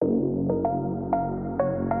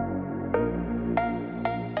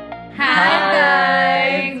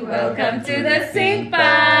Welcome to the Sing Pod.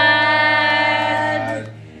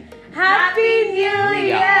 Happy New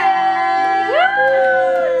Year.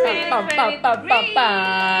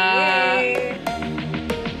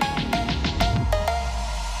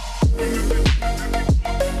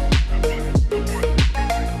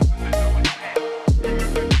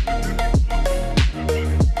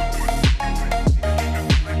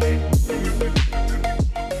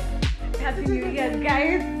 Happy New Year,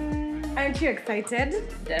 guys. Aren't you excited?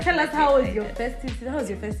 Tell us how was your festive season? How was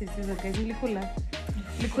your festive season, guys?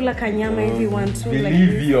 Mlikula kanyama if you want to.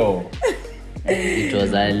 Believe you. It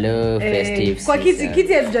was a low festive Kwa season.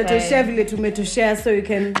 kiti hatujatoshea vile tumetoshea, so you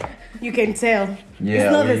can tell. Yeah,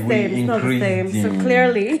 it's not the we same. It's not the same. increased So in-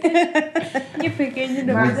 clearly. At the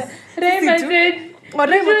end of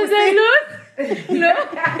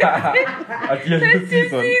the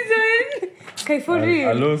season. Okay, for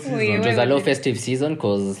real. A low season. It was a low festive season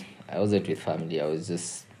because I wasn't with family. I was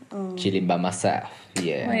just chilling by myself.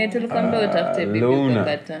 Yeah.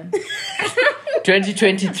 Luna.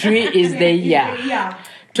 2023 is the year.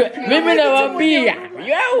 Mimi nawaambia,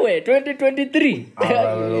 yawe 2023.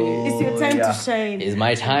 It's your time to shine. It's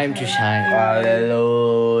my time to shine.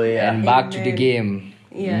 Hallelujah. And back to the game.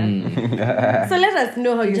 Yeah. So let us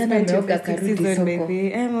know how you spent your festive season,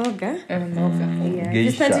 baby. Moga. Yeah.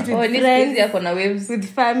 You spent it with friends, with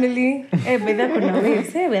family. But that kuna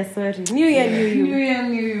waves. Hey, we're sorry. New Year,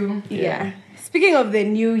 new you. Yeah. Speaking of the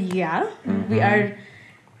new year, we are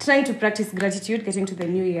trying to practice gratitude, getting to the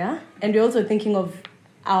new year. And we're also thinking of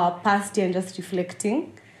our past year and just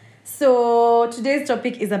reflecting. So today's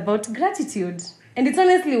topic is about gratitude. And it's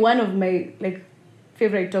honestly one of my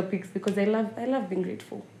favorite topics because I love being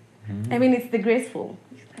grateful. I mean, it's the graceful.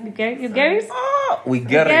 You get it? We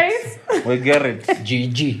get it. We get it.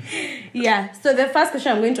 GG. Yeah. So the first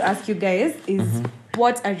question I'm going to ask you guys is,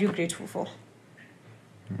 what are you grateful for?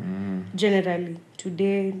 Generally,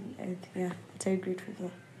 today, what are you grateful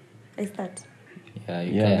for? I start. Yeah,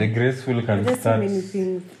 you Yeah, can. the graceful can There's so start. many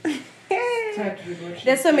things.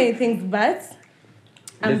 There's so many things, but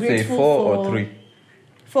I'm Let's say grateful 4 for or 3.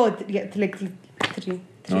 4, three.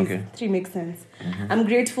 Okay. 3 makes sense. I'm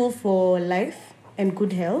grateful for life and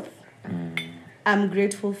good health. I'm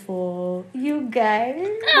grateful for you guys.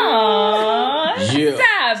 Yeah.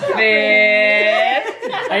 Stop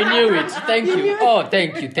it. I knew it. Thank you. Oh,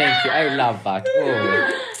 thank you. I love that.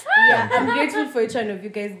 Oh. Yeah, I'm grateful for each one of you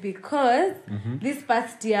guys because this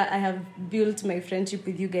past year I have built my friendship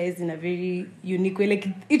with you guys in a very unique way. Like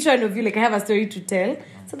each one of you, I have a story to tell.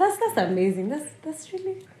 So that's amazing. It's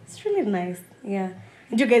really nice. Yeah,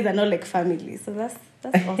 and you guys are not like family, so that's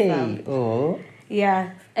awesome. Hey. Oh.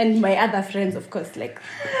 Yeah, and my other friends, of course, like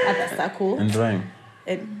other circle. And rhyme.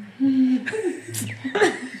 And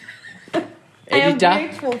I am Editor.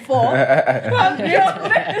 grateful for.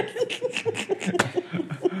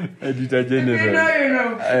 Editor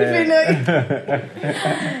General. If you know it.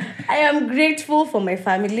 I am grateful for my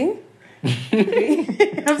family.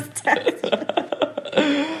 I'm stuck.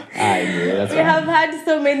 I know. That's We right. have had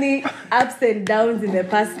so many ups and downs in the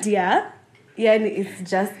past year. Yeah, and it's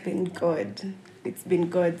just been good. It's been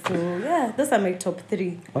good. So, yeah, those are my top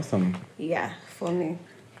 3. Awesome. Yeah, for me.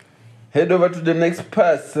 Head over to the next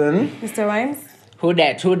person. Mr. Rhymes, Who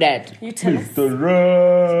that? you tell us. Mr.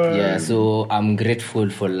 Ryan. Yeah, so I'm grateful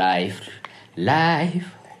for life. Life.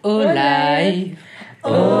 Oh, life.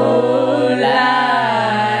 Oh,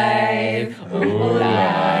 life. Oh,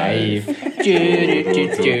 life. Yeah,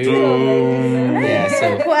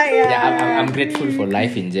 so I'm grateful for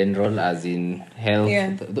life in general, as in health.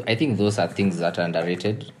 Yeah. I think those are things that are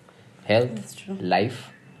underrated. Health, That's true. life,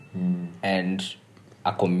 and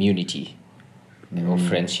a community of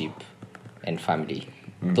friendship and family.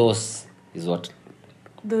 Those is what.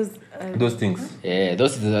 Those. Those things. Yeah,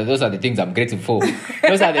 those are the things I'm grateful for.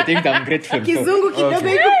 Those are the things I'm grateful for. Kizungu kidogo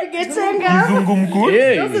iko piga chenga. Kizungu mkuti.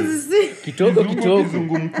 Yeah. Those are the- Kitogo.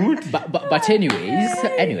 Kizungu mkuti. But anyways,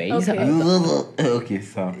 Okay,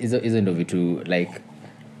 so. isn't of it to like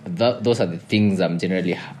those are the things I'm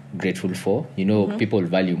generally grateful for. You know, people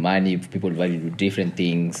value money, people value different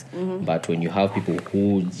things, but when you have people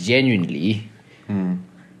who genuinely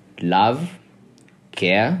love,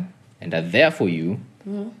 care, and are there for you,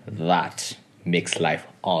 that makes life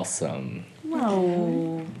awesome.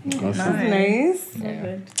 Wow. That's nice.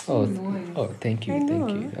 Yeah. Oh, thank you.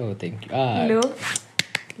 Oh, thank you. Hello.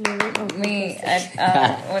 Me,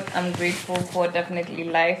 what I'm grateful for, definitely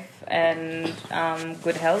life and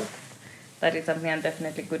good health. That is something, and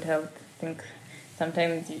definitely good health. I think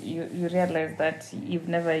sometimes you realize that you've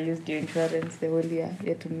never used your insurance the whole year,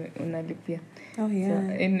 yet unalipia. Oh, yeah.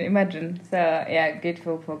 So, imagine. So, yeah,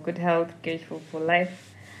 grateful for good health, grateful for life.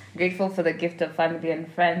 grateful for the gift of family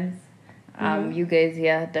and friends. You guys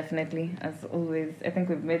here, definitely, as always. I think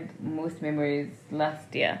we've made most memories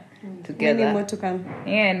last year together. Many more to come.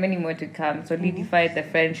 Yeah, and many more to come. Solidified the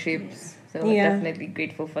friendships. So we're definitely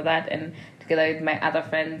grateful for that. And together with my other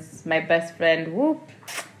friends, my best friend, whoop,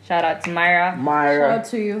 shout out to Myra. Shout out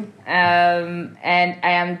to you. And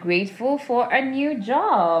I am grateful for a new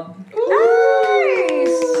job. Nice.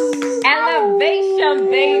 Elevation,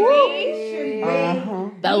 baby.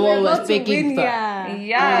 That's what we're speaking for.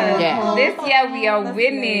 Yeah. This year we are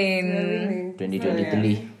winning.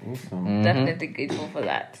 2023. Awesome. Definitely grateful for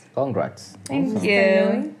that. Congrats. Thank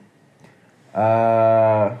you.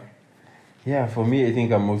 Yeah, for me, I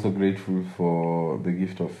think I'm also grateful for the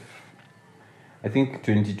gift of, I think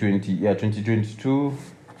 2022,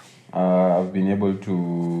 I've been able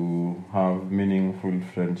to have meaningful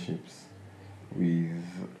friendships with,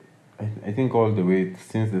 I think all the way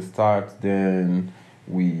since the start. Then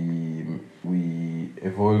we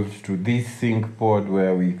evolved to this sync pod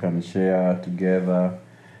where we can share together,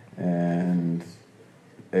 and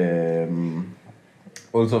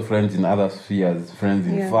also friends in other spheres, friends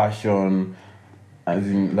in fashion. As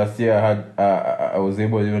in last year, I was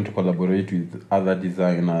able even to collaborate with other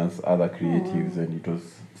designers, other creatives, and it was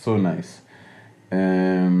so nice.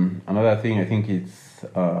 Another thing, I think it's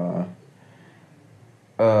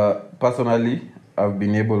personally, I've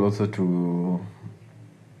been able also to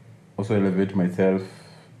elevate myself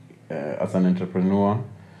as an entrepreneur.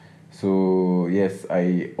 So yes,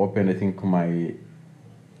 I opened, I think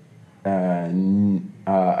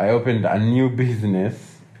I opened a new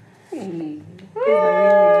business.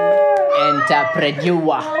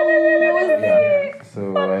 Entrepreneur. Yeah.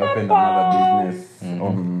 So I opened another business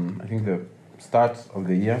on, I think, the start of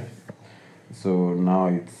the year. So now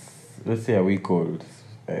it's, let's say, a week old.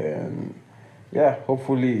 And yeah,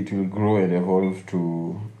 hopefully it will grow and evolve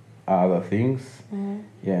to other things.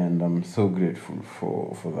 Yeah, and I'm so grateful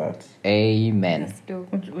for that. Amen.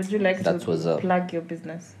 Would you like That's what's to up. plug your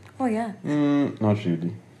business? Oh, yeah. Not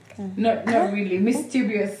really. Not really.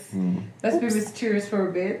 Mysterious. Let's be mysterious for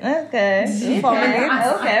a bit. Okay. For a minute.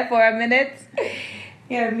 Okay, for a minute.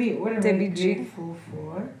 Yeah, me. What am I Debbie G. grateful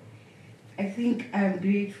for? I think I'm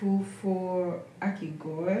grateful for Aki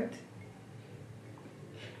God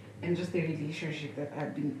and just the relationship that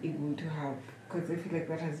I've been able to have, because I feel like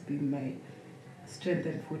that has been my strength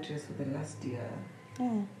and fortress for the last year.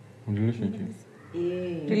 Relationship.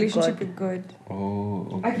 Yeah. Relationship with God.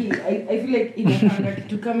 Oh, okay. Aki, I feel like in a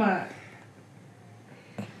to come out,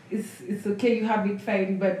 it's okay, you have it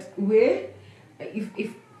fine, but where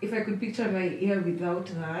if I could picture my year without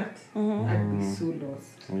that, I'd be so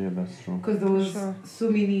lost. Oh, yeah, that's true. Because there was so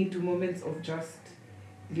many moments of just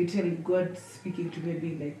literally God speaking to me,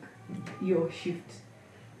 being like, your shift.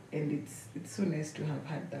 And it's so nice to have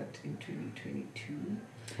had that in 2022.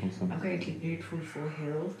 Awesome. I'm currently grateful for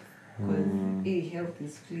health, because health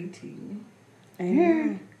is fleeting.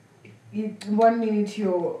 Yeah. 1 minute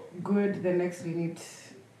you're good, the next minute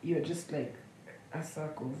you're just like a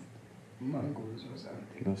sack of mangoes or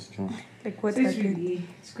something. That's true. Like what So it's happened?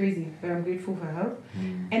 it's crazy, but I'm grateful for health.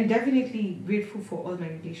 And definitely grateful for all my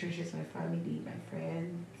relationships, my family, my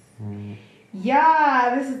friends.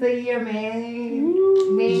 Yeah, this is the year, man.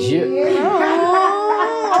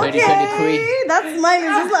 Oh, okay. 2023. That smile is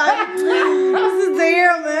just like, this is the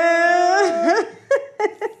year, man.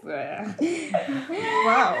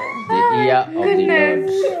 Wow. The year of the Lord.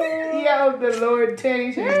 Year of the Lord,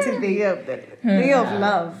 2023. It's the year of the year of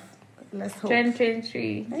love. Let's hope.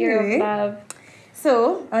 2023, year Anyway. of love.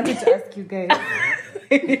 So, I wanted to ask you guys,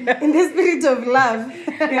 in the spirit of love.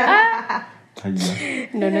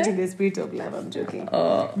 No, not in the spirit of love, I'm joking.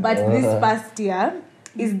 But this past year,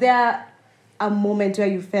 is there a moment where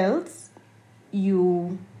you felt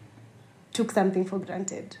you took something for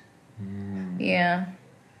granted? Yeah.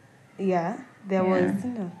 Yeah, there was.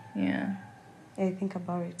 No, Yeah. I think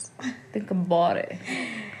about it. Think about it.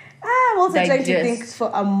 I'm also trying to Digest. think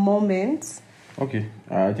for a moment. Okay,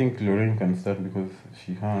 I think Lorraine can start because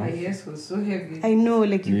she My has. yes was so heavy. I know,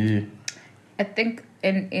 like you. Yeah. I think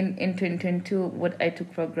in 2022, what I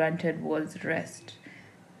took for granted was rest.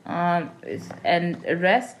 I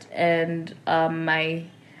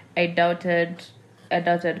doubted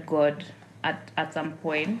God at some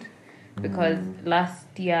point, because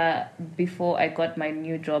last year, before I got my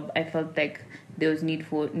new job, I felt like there was need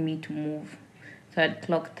for me to move. So I'd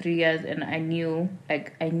clocked 3 years, and I knew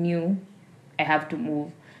I have to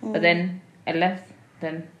move. But then I left.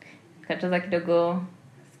 Then kacheza kidogo,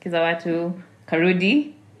 sikiza watu,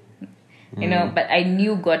 karudi. You know, but I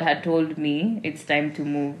knew God had told me it's time to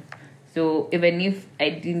move. So even if I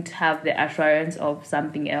didn't have the assurance of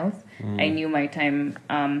something else, I knew my time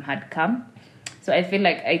had come. So I feel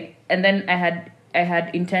like I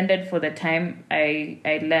had intended for the time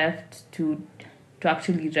I left to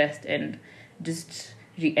actually rest and just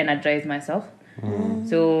re-energize myself.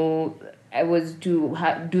 So I was to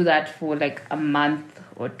do that for like a month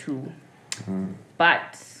or two,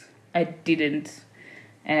 but I didn't,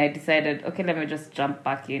 and I decided, okay, let me just jump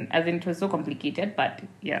back in. As in, it was so complicated, but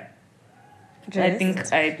yeah. Rest. I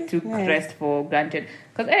think I took rest for granted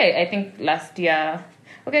because I think last year,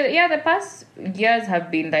 the past years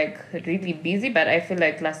have been like really busy, but I feel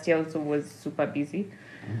like last year also was super busy.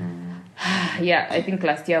 Yeah, I think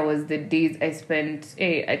last year was the days I spent.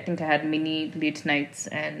 I think I had many late nights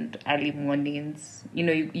and early mornings. You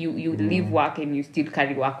know, you leave work and you still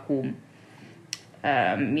carry work home.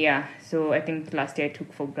 So I think last year I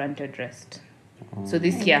took for granted rest. So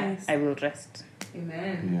this year I will rest.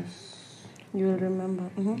 Amen. Yes. You will remember.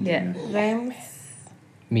 Yeah. Rhymes.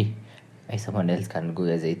 Me. Someone else can go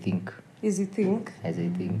as I think. As you think. As I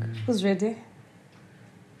think. Who's ready?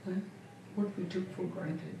 What we took for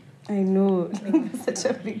granted. I know. Such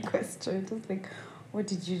a big question. Just like, what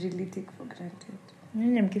did you really take for granted?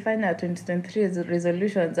 Mkifanya 2023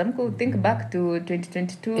 resolutions, could think back to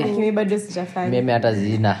 2022. Lakini bado sijafanya. Mimi hata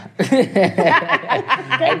zina.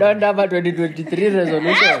 I don't have a 2023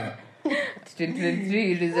 resolution.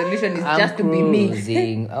 2023 resolution is just to be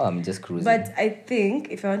me. I'm just cruising. But I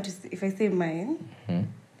think if I say mine,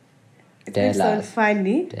 it Tell may sound us.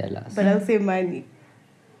 funny, Tell us. but I'll say money,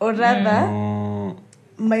 or rather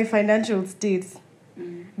my financial state,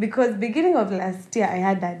 because beginning of last year I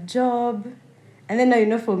had that job, and then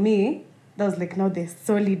now for me that was like now the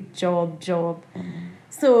solid job.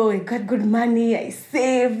 So I got good money. I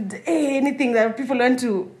saved anything that people want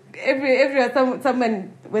to.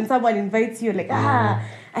 Someone when someone invites you, like I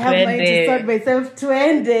have money to sort myself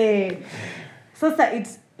 20. So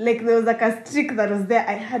it's like there was like a streak that was there.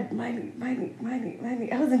 I had money.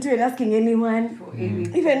 I wasn't even asking anyone For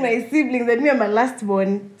anything. even my siblings, and me I'm my last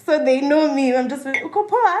born, so they know me. I'm just like, uko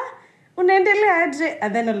poa, unaendelea aje?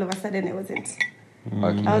 And then all of a sudden I wasn't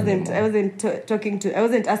I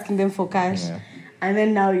wasn't asking them for cash. And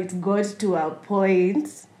then now it got to a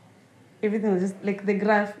point, everything was just like the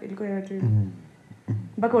graph ilikuwa yote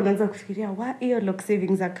mpaka unaanza kufikiria hiyo lock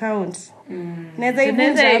savings account naweza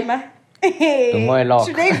ivunja ama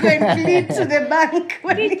should I go and plead to the bank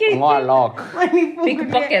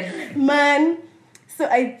Pickpocket. Man, so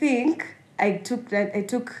I think I took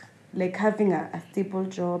like having a stable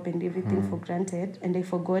job and everything for granted, and I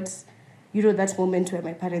forgot that moment where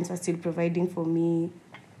my parents were still providing for me.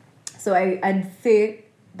 So I'd say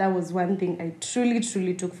that was one thing I truly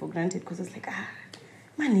took for granted, because I was like,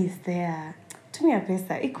 money is there. Tumia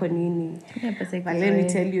pesa, iko nini? But let me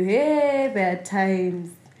tell you, there are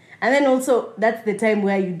times. And then also, that's the time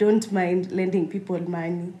where you don't mind lending people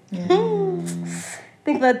money. I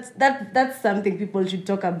think that's something people should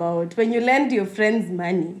talk about. When you lend your friends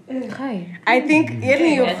money, I think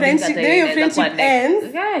your friendship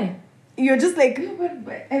ends. You're just like,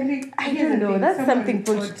 I don't know. That's something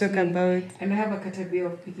people should talk about. And I have a category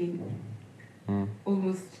of picking,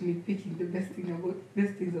 almost picking the best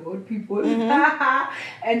things about people,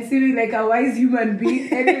 and seeming like a wise human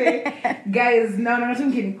being. Anyway, guys, now I'm not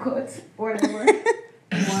getting caught. Whatever.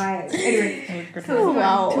 Why? Anyway, so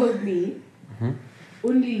someone told me,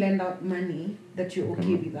 only lend out money that you're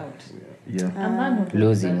okay without. Yeah.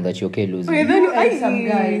 Losing, that you're okay losing. Wait, then you some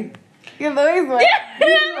guy. You're the way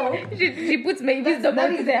She puts my wisdom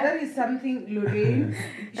out there. That is something, Lorraine,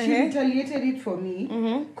 she retaliated it for me.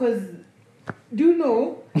 Because, do you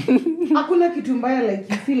know, hakuna kitu mbaya, like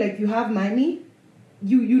you feel like you have money,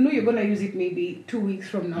 you know you're going to use it maybe 2 weeks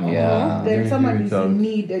from now. Yeah. Then someone is in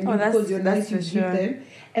need, and because you're nice, you sure. give them.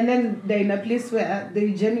 And then they're in a place where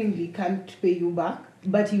they genuinely can't pay you back,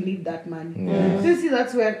 but you need that money. So you see,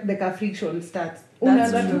 that's where the friction starts.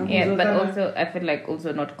 That's true. Yeah, but also I feel like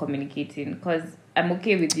also not communicating, because I'm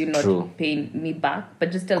okay with you not paying me back,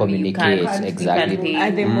 but just tell me you can't exactly. pay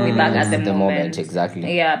at the me back at the moment.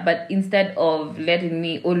 Exactly. Yeah, but instead of letting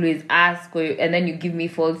me always ask, and then you give me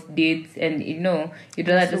false dates, and you'd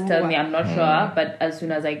rather just tell me I'm not sure, but as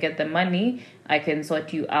soon as I get the money, I can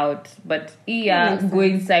sort you out. But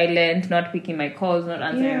going silent, not picking my calls, not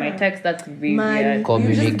answering my texts, that's really weird.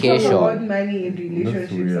 Communication. You just talk about money in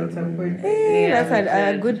relationships at some point. that's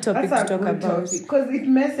a good topic to talk about. Because it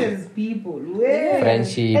messes people.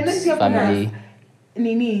 Friendships, family.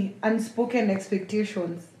 Unspoken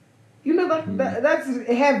expectations. That's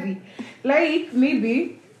heavy. Like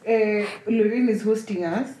maybe Lorraine is hosting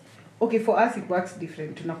us okay, for us it works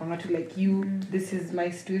different. Tunakwanga to like you, this is my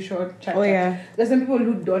situation. Chat, Oh, yeah. There's some people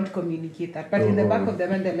who don't communicate that, but in the back of their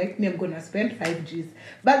mind they're like, me, I'm gonna spend 5 Gs,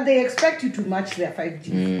 but they expect you to match their 5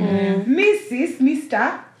 Gs. Mrs.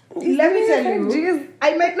 Mister, let me tell you,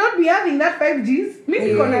 I might not be having that 5 Gs.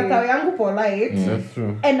 Maybe kona tao yangu polite. That's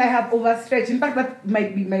true. And I have overstretched. In fact, that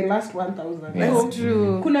might be my last 1,000. That's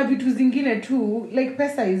true. Kuna vitu zingine too, like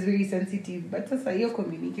pesa is very sensitive, but sasa your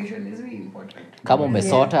communication is very important. Kama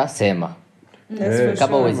umesota sema.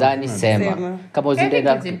 Kama wezani sema. Kama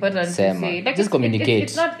uzindenda sema. Just communicate.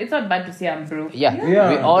 It's not bad to say I'm broke. Yeah.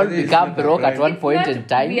 We all become broke at one point in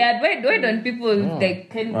time. Yeah, why don't people like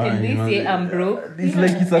can they say I'm broke? It's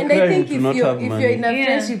like it's a And crime I think to if not you're, have if money. you're in a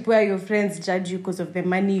friendship where your friends judge you because of the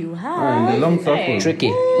money you have, And the long circle. Tricky.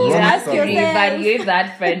 You ask have to yourself. evaluate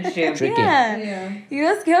that friendship. Tricky. you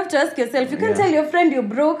have to ask yourself. You can't tell your friend you're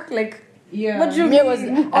broke. Like, what do you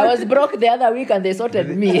mean? I was broke the other week and they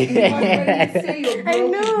sorted me. Because when you say you're broke, I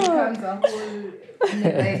know. it becomes a whole...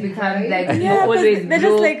 It becomes like you Yeah, 'cause always they're just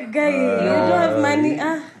broke. like, guy, you don't have money.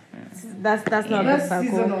 That's not good That's back home.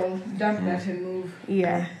 seasonal. Dump that and move.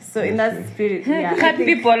 Yeah. So in that spirit, yeah. Cut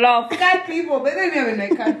people off. Cut people, but then you have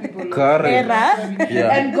like cut people. Correct. Era.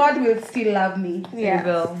 Yeah. And God will still love me. He Yeah.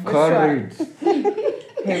 will. Correct.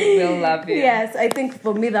 He will love you. Yes, I think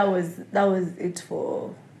for me that was it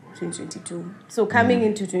for 2022. So coming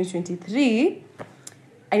into 2023,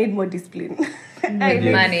 I need more discipline. I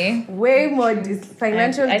need Money. way more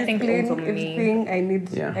financial I think discipline. also me. Everything I need.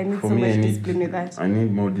 Yeah. I need For so me, much I need, discipline with that. I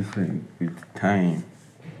need more discipline with time.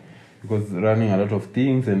 Because running a lot of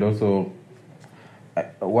things and also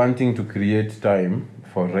wanting to create time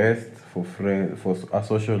for rest, for friends, for a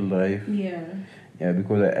social life. Yeah. Yeah,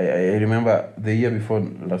 because I remember the year before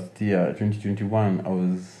last year, 2021, I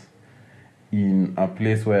was in a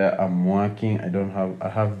place where I'm working. I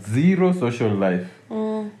have zero social life.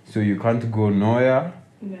 So you can't go nowhere.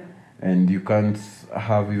 Yeah. And you can't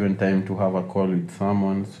have even time to have a call with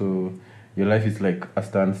someone. So your life is like a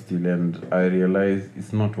standstill. And I realize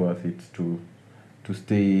it's not worth it to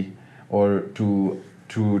stay or to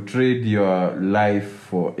trade your life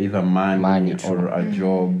for either money or a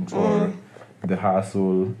job or the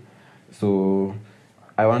hustle. So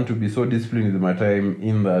I want to be so disciplined with my time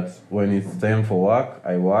in that when it's time for work,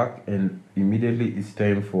 I work, and immediately it's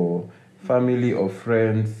time for family or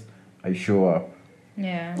friends, I show up.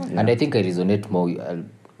 Yeah. And I think I resonate more.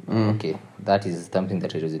 Okay, that is something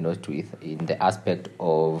that I resonate with in the aspect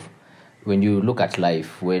of when you look at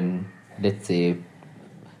life, when, let's say,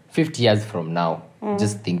 50 years from now,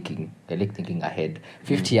 just thinking, I like thinking ahead.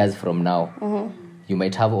 50 years from now, you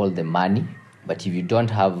might have all the money, but if you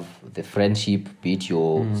don't have the friendship, be it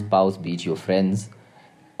your spouse, be it your friends,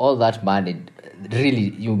 all that money, really,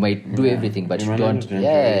 you might do everything, but you don't.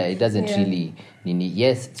 Yeah, it doesn't really.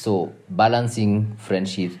 Yes, so balancing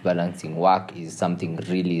friendships, balancing work is something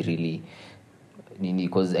really, really.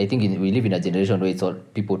 Because I think we live in a generation where it's all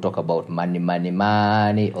people talk about money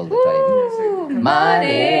all the time.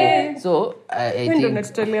 Money. So I think. Yo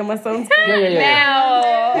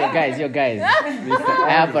guys. I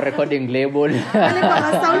have a recording label.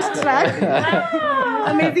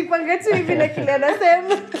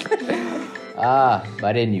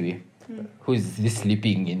 But anyway, who's this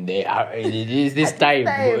sleeping in there? It is this time.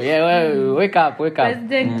 Yeah, wake up.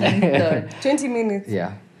 President Kingston. 20 minutes.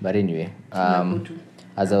 Yeah, but anyway,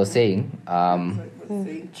 as I was saying,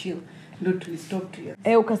 chill. Not to stop to you.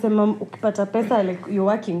 Ukasema ukipata pesa, like you're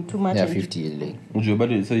working too much. yeah, 50 like. Ujue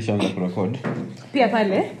bado sasa ishaanza kurecord. Pia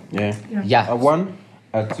pale. Yeah. A 1,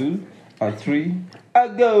 a 2, a 3, a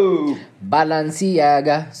go.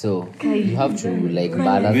 Balenciaga. So you have to like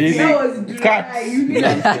balance. Really? That was dry. Cut. You need A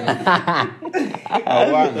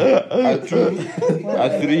 1, a 2, a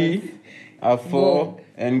 3, a 4,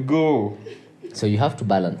 and go. So you have to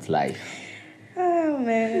balance life. Oh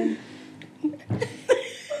man.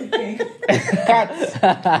 Cut. A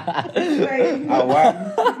 1,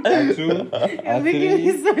 a 2, a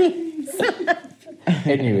 3.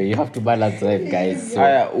 Anyway, you have to balance life, guys. So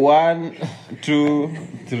 1, 2,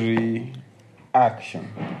 3, action.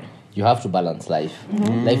 you have to balance life.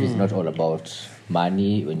 Life is not all about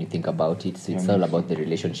money when you think about it. So it's all about the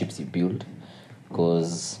relationships you build.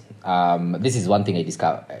 Because this is one thing I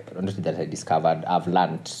discovered. I've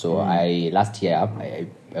learned. So last year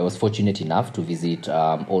I was fortunate enough to visit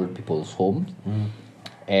old people's homes,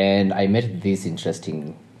 and I met this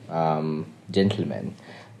interesting gentleman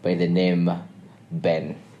by the name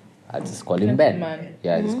Ben. I just call him Ben. Gentleman.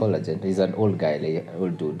 Yeah, it's called a gentleman. He's an old guy, like an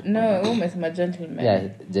old dude. No, almost my gentleman. Yeah,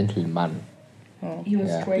 gentleman. He was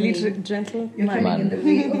Yeah. 20. Gentle You're man. coming in the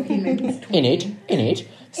way of him and he's 20. In it.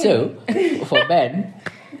 So, for Ben,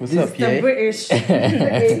 What's up, The British.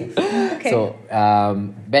 Okay. So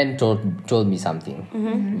Ben told me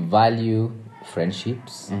something. Value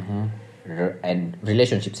friendships and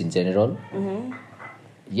relationships in general.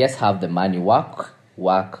 Yes, have the money. Work.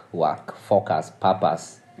 Focus,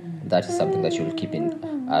 purpose. That is something that you'll keep in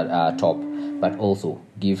top. But also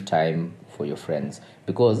give time for your friends,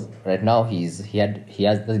 because right now he has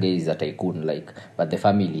this guy is a tycoon, like, but the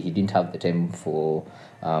family, he didn't have the time for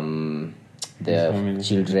the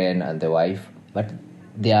children and the wife. But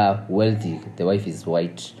they are wealthy. The wife is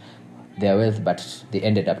white. They are wealthy, but they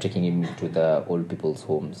ended up taking him to the old people's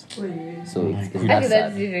homes. So it's I think that's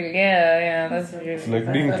that's sad. really, yeah, that's really. It's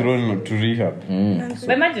like being thrown to rehab. But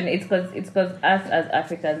imagine it's because us as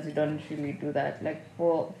Africans, we don't really do that. Like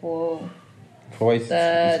for For it's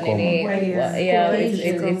common.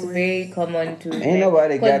 it's very common to. Ain't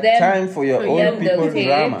nobody got time for your old them, people's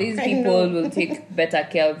drama. these people will take better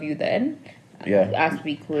care of you than as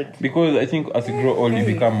we could. Because I think as you grow old, you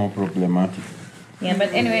become more problematic. Yeah,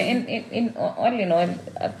 but anyway, in all,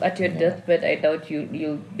 at your deathbed, I doubt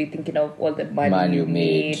you'll be thinking of all the money you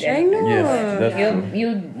made. I know. Yes, that's true.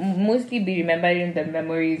 You'll mostly be remembering the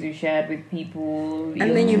memories you shared with people.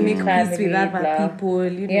 And then you make peace with other blah. people.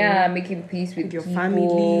 You know. Yeah, making peace with your people,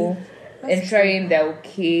 family. ensuring they're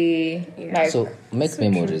okay. Yeah. Like, So make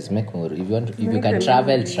memories. If you can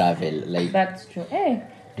travel. Like that's true. Hey,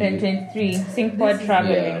 2023, Singapore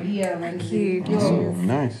traveling. Yeah, man. Cute. Oh,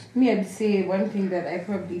 nice. Me, I'd say one thing that I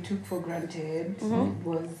probably took for granted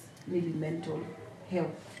was maybe mental health.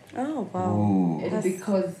 Oh, wow. Ooh. And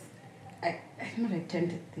because I know what I tend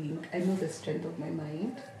to think, I know the strength of my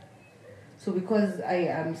mind. So because I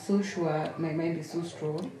am so sure my mind is so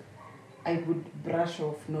strong, I would brush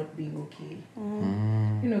off not being okay.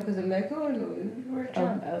 You know, because I'm like, oh no,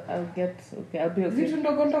 I'll be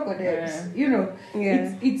okay. You know,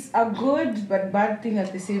 Yeah. it's a good but bad thing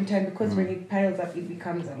at the same time, because when it piles up, it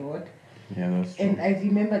becomes a lot. Yeah, that's true. And I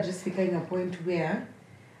remember just becoming a point where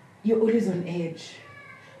you're always on edge.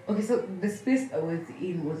 Okay, so the space I was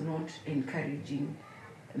in was not encouraging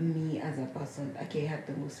me as a person. Okay, I had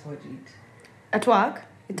the most horrid. At work?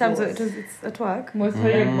 In terms of Boss. it's at work. Most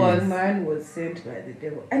horrid The was man was sent by the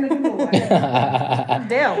devil. And I don't know why.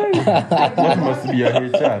 Damn. That must be a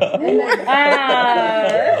HR.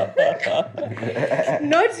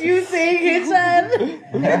 Not you saying HR.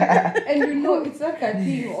 And you know, it's like a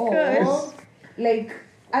thing of, like,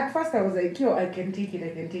 at first I was like, yo, I can take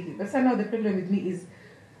it. But somehow the problem with me is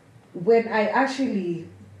when I actually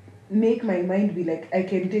make my mind be like, I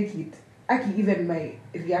can take it, actually even my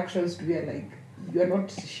reactions to it are like, you are not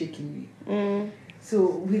shaking me. So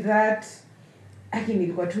with that, aki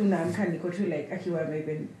nilikuwa tu naamka, nilikuwa tu like, aki, why am I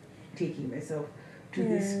even taking myself to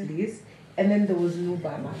this place? And then there was no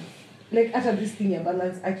balance. Like, after this thing, ya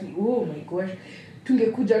balance, aki, oh my gosh,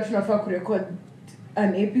 tungekuja tunafaa kurecord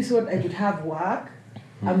an episode, I would have work.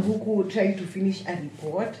 I'm huku trying to finish a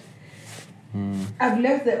report. I've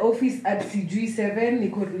left the office at CG 7,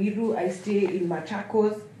 Niko Ruiru, I stay in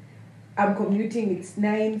Machakos. I'm commuting, it's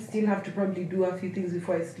 9, still have to probably do a few things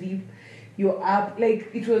before I sleep. You're up, like,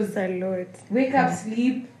 it was A lot. wake up,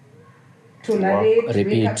 sleep, tolerate, Repeat.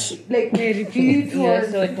 wake up, like, repeat. You're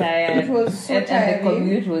so tired. It was so and the tiring.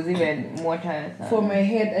 commute was even more tiresome. For my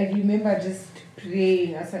head, I remember just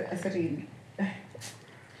praying a certain,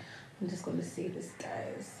 I'm just going to say this,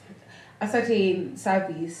 guys. A certain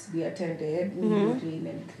service we attended, me, Jane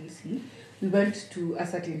and Chrissy. We went to a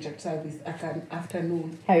certain church service at an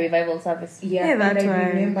afternoon. A revival service. Yeah, Yeah, and that's I why.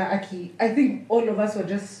 remember, Aki, I think all of us were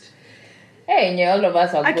just... Hey, yeah, all of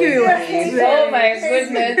us are Aki, going we through were it. stressed. Oh my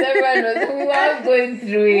goodness, we were going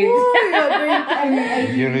through it. I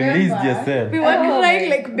You released remember- yourself. We were crying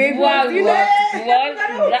like babies. Wow, You know?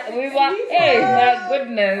 we were, hey, my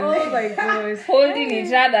goodness. Oh my gosh. Holding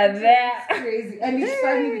each other there. Crazy. And it's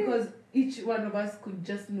funny because each one of us could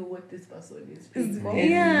just know what this person is praying for.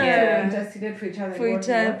 Yeah. So we interceded for each other. For and each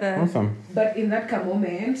whatnot. other. Awesome. But in that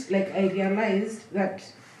moment, like, I realized that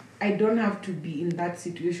I don't have to be in that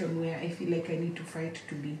situation where I feel like I need to fight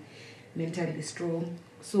to be mentally strong.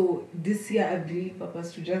 So this year I've really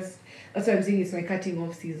purposed to just, that's why I'm saying it's my cutting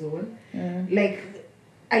off season. Like,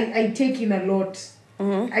 I take in a lot.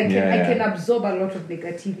 I can absorb a lot of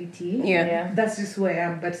negativity. Yeah. That's just who I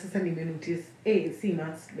am. But sasa nimenotice, hey, see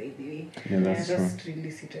must, by the way. Yeah, that's true. Just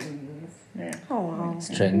release it and move. Oh wow.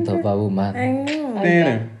 strength of a woman. I know.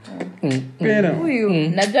 Better. Who you?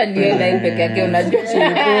 Najua ni wewe line peke yake unajua. She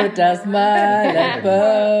put a smile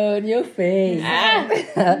upon your face.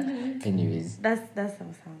 Anyways. That's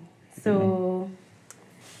awesome. So,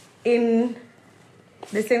 in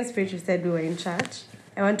the same spirit you said we were in church,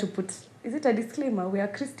 I want to put is it a disclaimer? We are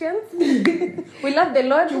Christians. We love the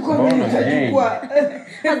Lord. As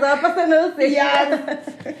our personal say.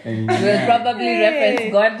 We'll probably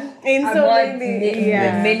reference God in so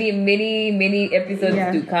many episodes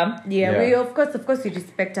to come. We of course we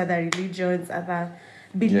respect other religions, other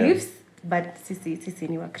beliefs. But sisi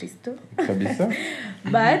ni wa Kristo.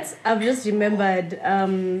 But I've just remembered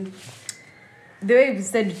the way you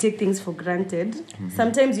said you take things for granted.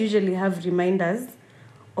 Sometimes you usually have reminders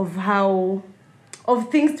of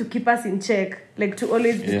things to keep us in check, like to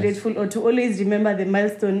always be grateful or to always remember the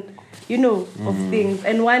milestone, of things.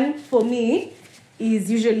 And one for me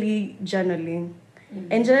is usually journaling.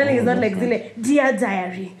 And journaling is not like dear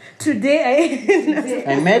diary. Today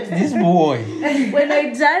I met this boy. When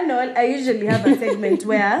I journal, I usually have a segment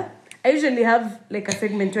where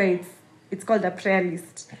it's called a prayer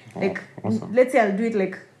list. Awesome. Let's say I'll do it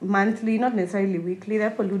like monthly, not necessarily weekly. There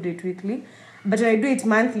are people who do it weekly. But when I do it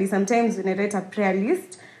monthly, sometimes when I write a prayer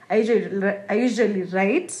list, I usually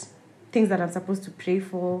write things that I'm supposed to pray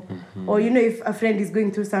for. Or, if a friend is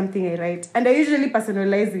going through something, I write. And I usually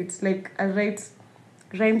personalize it. Like, I write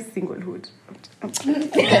rhymes singlehood.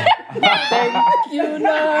 Thank you,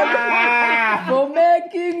 Lord, for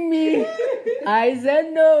making me eyes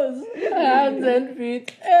and nose, hands and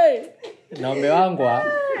feet. Hey! No, I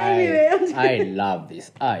love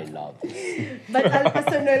this. But I'll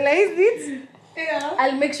personalize it. Yeah.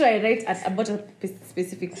 I'll make sure I write about a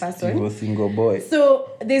specific person. Single boy.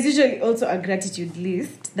 So there's usually also a gratitude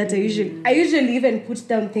list that I usually even put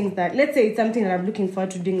down things that, let's say it's something that I'm looking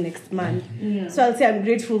forward to doing next month. Yeah. So I'll say I'm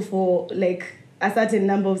grateful for like a certain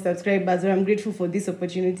number of subscribers, or I'm grateful for this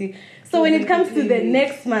opportunity. So when it comes to the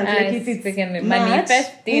next month, like if it's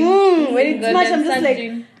manifesting, when it's March, I'm just like,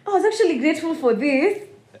 I was actually grateful for this.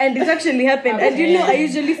 And it actually happened. And I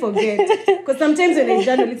usually forget. Because sometimes when I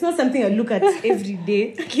journal, it's not something I look at every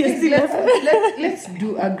day. Let's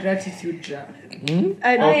do a gratitude jar. And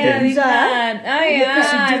then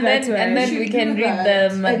we can read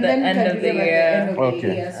them at the end of the year.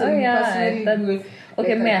 Okay. So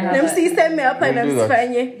okay, may I have in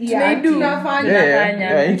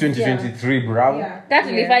 2023, bro.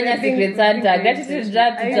 Katulifanya Secret Santa. Gratitude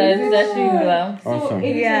jar tutashindwa. So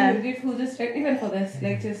anytime you're grateful, just like, even for the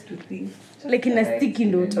slightest two things. Like in a sticky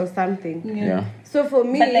note or something. Yeah. So for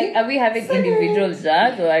me, but like, are we having individual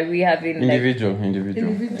jars or are we having individual? And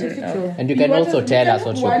you can also tell us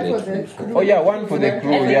what you're grateful for. Oh yeah, one for the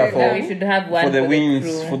crew. We should have one for the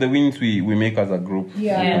wins. For the wins, we make as a group.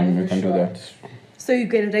 Yeah, we can do that. So you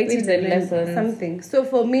can write it in something. So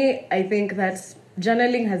for me, I think that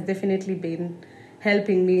journaling has definitely been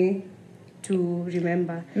helping me to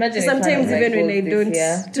remember. So sometimes even when I don't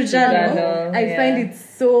to journal, I find it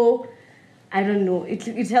so, I don't know, it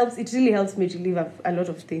really helps me to relieve a lot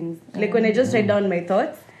of things. Like when I just write down my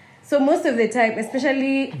thoughts. So most of the time,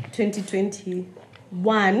 especially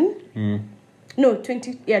 2021,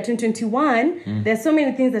 2021, there's so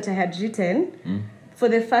many things that I had written for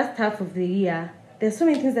the first half of the year. There's so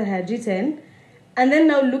many things that I had written. And then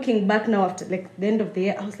now looking back now after like the end of the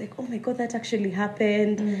year, I was like, oh my God, that actually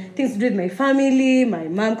happened. Things to do with my family, my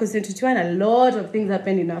mom, because in 2021, a lot of things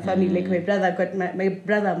happened in our family. Like my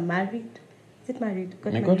brother married. Is it married?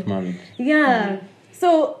 Got married. Yeah.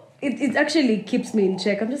 So it actually keeps me in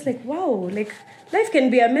check. I'm just like, wow, like life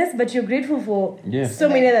can be a mess, but you're grateful for so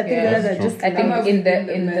many other things that are just. I think in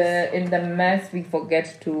the mess we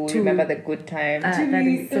forget to remember the good times. And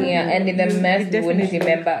in the mess we won't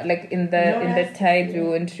remember, like in the tides we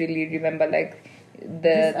won't really remember like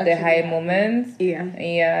the high moments.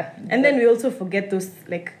 Yeah. And then we also forget those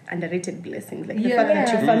like underrated blessings, like the fact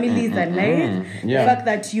that your family is alive, the fact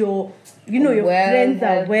that your friends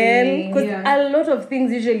are well, because a lot of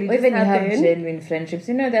things usually or even happen. You have genuine friendships.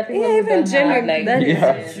 There are people who even don't genuine, have, like, that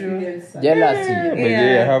is true. Jealousy.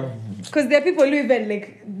 I have. Because there are people who even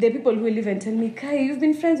will even tell me, Kai, you've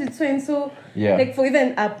been friends with so and so, like for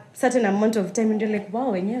even a certain amount of time, and you're like,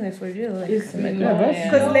 wow, and yeah, for real.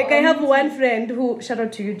 Because like I have one friend who, shout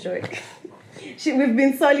out to you, Joy. We've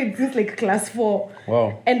been solid since like class 4.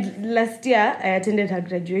 Wow. And last year I attended her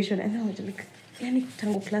graduation, and I was like,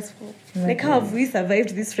 tango class 4. Like how have we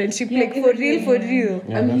survived this friendship? Like for real.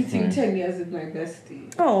 I'm hitting 10 years with my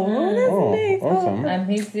bestie. Oh, that's nice.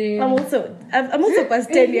 Awesome. I'm also past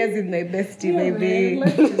 10 years with my bestie, baby.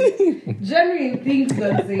 Genuine things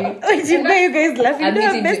that say. You guys laughing. I'm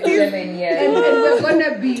hitting 7 years. And we're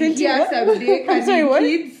gonna be here someday. I'm sorry, what?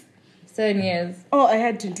 Kids. 7 years. Oh, I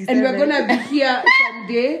had 27. And we're gonna be here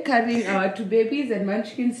someday carrying our 2 babies and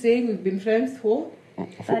Munchkin saying we've been friends for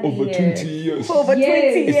over 20 years. For over 20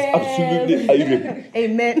 years. It's absolutely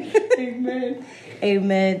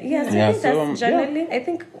Amen. Yes, I think that's journaling. I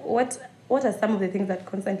think what what are some of the things that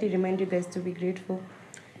constantly remind you guys to be grateful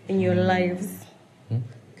in your lives?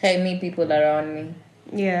 I meet people around me.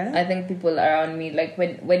 Yeah. I think people around me, like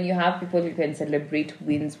when you have people you can celebrate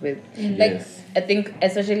wins with. Like, I think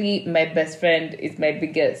especially my best friend is my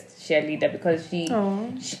biggest cheerleader because she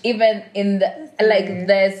even in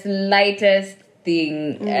the slightest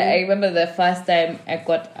thing. I remember the first time I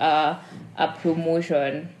got a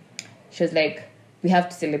promotion. She was like, we have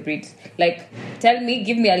to celebrate. Like,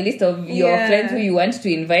 give me a list of your friends who you want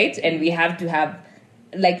to invite, and we have to have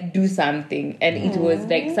do something. And it was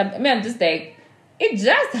like I'm just like, it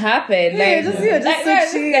just happened. Yeah, you're just so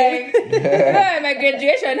chill. My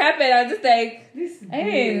graduation happened. I was just like,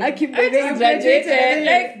 I just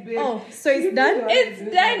graduated. So it's done? It's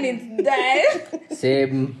done.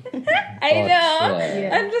 Same. I know.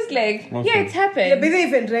 I'm just like, it's happened. Yeah, but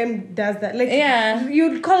even Rem does that. Like,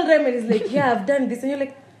 you'd call Rem and he's like, I've done this. And you're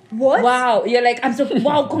like, what? Wow. You're like,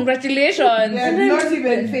 wow, congratulations. Yeah, not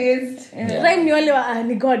even phased. Rem ni wale wa,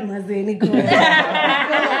 ni God, maze, ni God.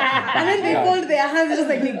 And then they fold their hands just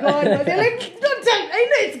like, ni God. They're like, don't tell, I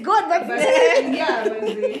know it's God, but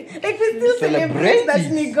like, we still celebrate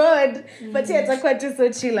that ni God. But yeah, Takwa too so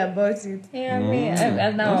chill about it. Yeah,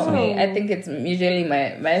 I think it's usually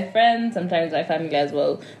my friends, sometimes my family as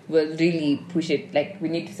well, will really push it. Like, we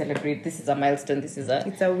need to celebrate. This is a milestone. It's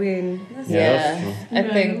a win. I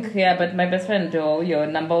think, but my best friend Joe, you're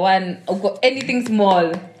number one. Anything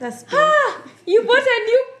small. That's you bought a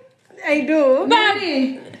new. I do.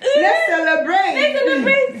 Buddy, let's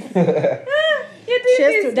celebrate. You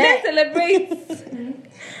did this. Let's celebrate.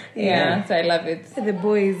 Yeah, so I love it. The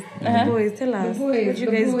boys, tell us. What you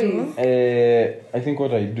guys do? I think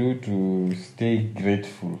what I do to stay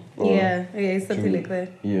grateful. It's something like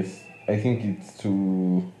that. Yes, I think it's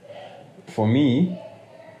for me,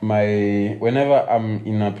 whenever I'm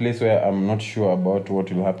in a place where I'm not sure about what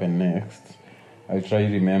will happen next, I try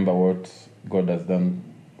to remember what God has done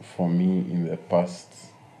for me in the past,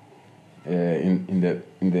 in the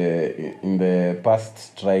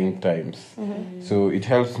past trying times. So it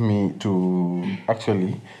helps me to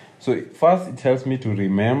first it helps me to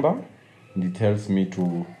remember, and it helps me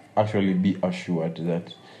to actually be assured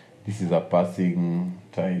that this is a passing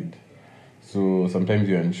tide. So sometimes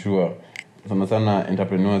you're unsure. Sana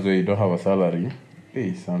entrepreneurs where you don't have a salary,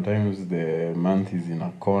 sometimes the month is in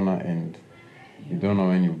a corner and you don't know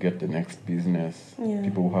when you get the next business.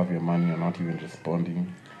 People who have your money are not even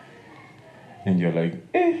responding. And you're like,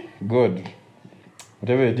 God,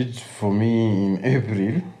 whatever you did for me in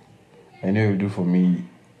April, I know you'll do for me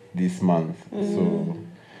this month. So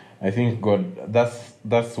I think God,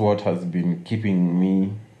 that's what has been keeping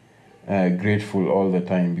me grateful all the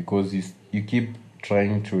time, because you keep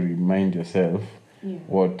trying to remind yourself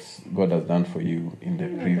what God has done for you in the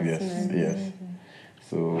previous years.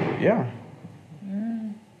 So,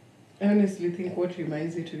 I honestly think what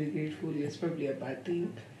reminds me to be grateful is probably a bad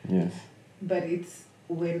thing. Yes. But it's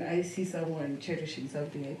when I see someone cherishing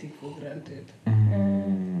something I take for granted.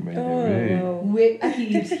 By the way. When it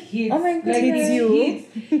hits. Oh my God, like it's you.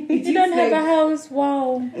 You don't have a house,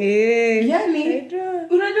 wow. Yani,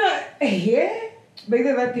 unajua, by the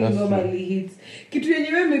way, that thing normally hits. Kitu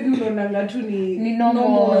yenyewe maybe unaonanga tu ni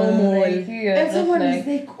normal. And someone is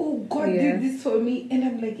like, oh, God did this for me. And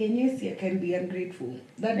I'm like, yes, I can be ungrateful.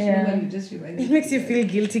 That normally just reminds me. It makes you feel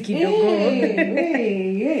guilty, kidogo.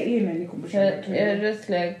 You're just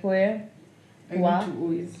like, where? Wow.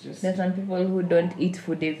 Just... There's some people who don't eat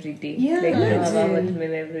food every day. Yeah. Like, they don't have a hot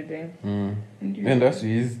meal every day. And that's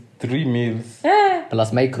 3 meals.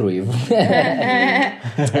 Plus microwave.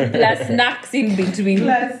 Plus snacks in between.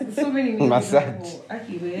 Plus so many meals. Massage.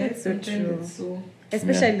 That's so true.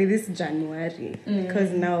 Especially this January.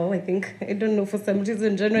 Because now, I think, I don't know, for some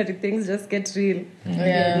reason, January things just get real.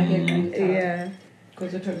 Yeah.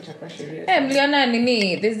 Mliona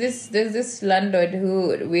nini, there's this landlord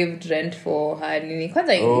who waived rent for her nini.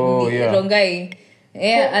 Kwanza Rongai.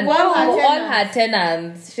 Yeah, and all her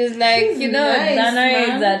tenants. She's like, nice,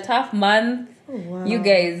 January is a tough month. Oh, wow. You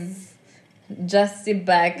guys just sit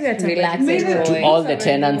back, relax, to all the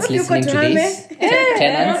tenants listening to this.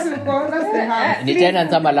 Tenants. The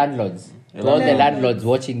tenants are my landlords. All the landlords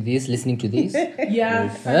watching this, listening to this.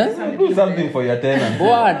 Do something for your tenant.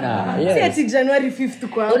 Bwana. Yes. Si January 5th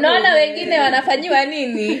kwa. Unaona wengine wanafanyiwa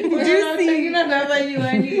nini?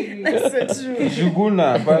 That's so true.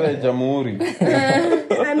 Shuguna pale Jamhuri.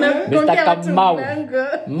 Mr. Kamau.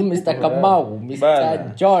 Mr. Kamau.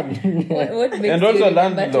 Mr. John. What makes and also you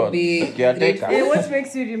landlord. What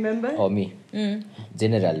makes you remember? Or me.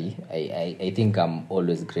 Generally, I think I'm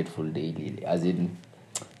always grateful daily. As in,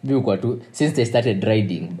 Since they started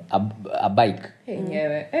riding a bike.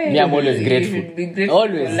 Me, I'm always grateful.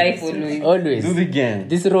 Always. Do it again.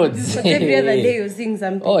 These roads. But every other day you're seeing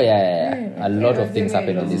something. Oh yeah. A lot of things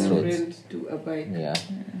happen on these roads. To a bike. Yeah,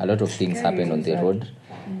 a lot of things happen on the road,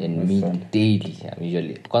 and me daily. I'm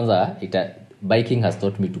usually biking has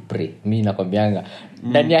taught me to pray. Me nakwambianga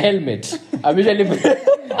ndani ya helmet. I'm usually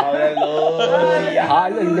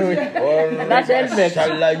Hallelujah. That helmet.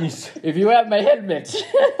 If you wear my helmet,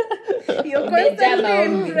 You're constantly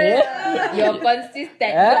in prayer. You're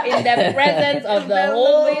consistent in the presence of the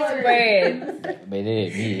Holy Spirit. But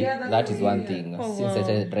me, that is one thing. Since I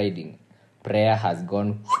started riding, prayer has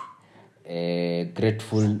gone.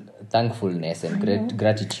 Thankfulness and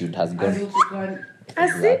gratitude has gone.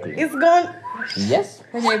 Exactly. It's gone. Yes.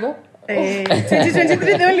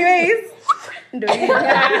 2023 the only way is.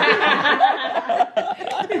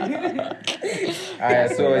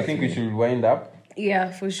 So I think we should wind up.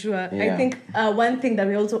 Yeah, for sure. Yeah. I think one thing that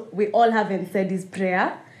we all haven't said is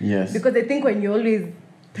prayer. Yes. Because I think when you're always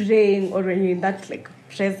praying or when you're in that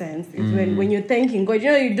presence is when you're thanking God.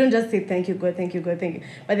 You don't just say thank you God, thank you God, thank you.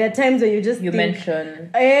 But there are times when you just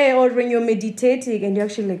mention or when you're meditating and you're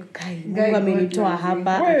actually like Mungu amenitoa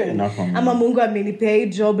hapa ama Mungu amenipea hii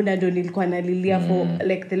job na ndo nilikuwa nalilia for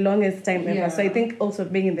like the longest time ever. So I think also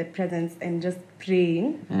being in the presence and just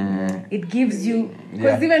praying it gives you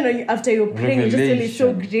because even when after you're praying you just feel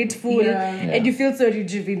so grateful and you feel so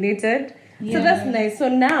rejuvenated. So that's nice. So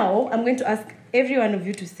now I'm going to ask every one of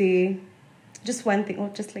you to say just one thing, or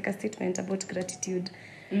just like a statement about gratitude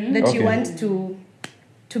that you want to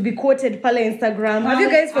be quoted pala Instagram. Have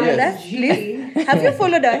you guys followed us? Please. Have you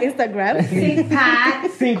followed our Instagram?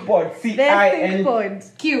 ThinkPod. ThinkPod.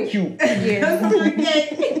 Q. Yes.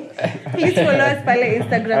 Please follow us pala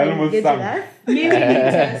Instagram and get us. Maybe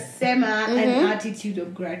just Sema an attitude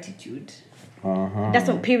of gratitude. That's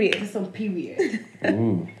on period.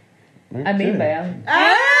 Ooh. I mean by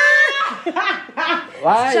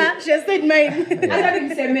Why? She has said mine. I thought him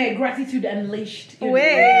say gratitude unleashed.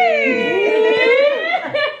 Okay.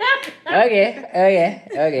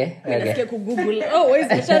 Google. Oh, where's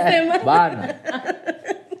the Sema? Bana.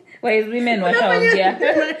 wise women wataongea. The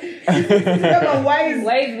wise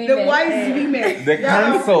women. The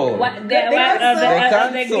council.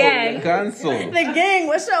 The gang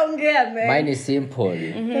washaongea, man. Mine is simple.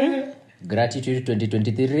 Gratitude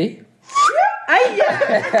 2023.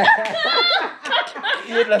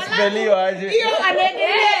 Inaspeliwa aje? Hiyo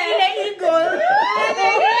anaendelea ile eagle.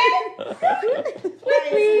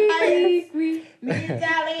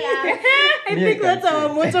 I think that's our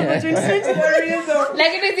motto for 2023.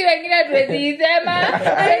 Lakini si wengine tuwezisema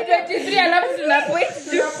 2023 alafu tuna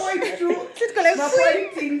point tu.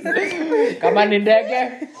 Kama ni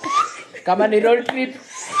ndege, kama ni road trip,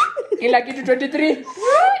 kila kitu 23.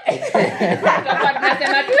 Kama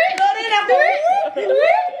tunasema tu.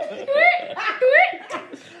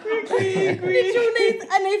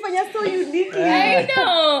 Anaifanya so uniquely. I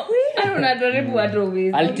know. Unajaribu watu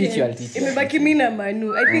wizi. I'll teach you. Imebaki mimi na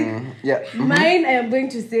Manu. I think mine I am going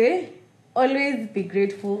to say always be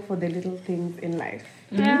grateful for the little things in life.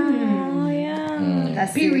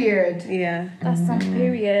 That's period. Yeah. That's some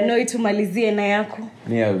period. No itumalizie na yako.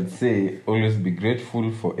 Me, I would say always be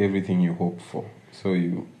grateful for everything you hope for. So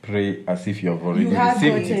you pray as if you have already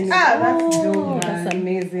received it. That's dope. That's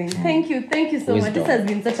amazing. Thank you so much. This has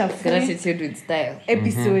been such a fun Gratitude with style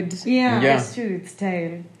episode. Yeah. Gratitude with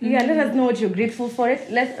style. Yeah, let us know what you're grateful for.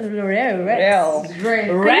 Let us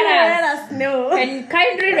know. And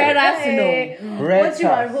kindly let us know what you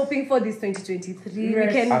are hoping for this 2023.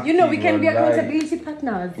 We can be accountability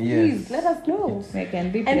partners. Yes. Please let us know. we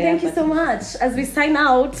can be And thank you so much. As we sign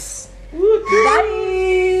out.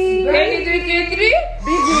 Bye. 2023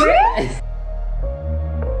 big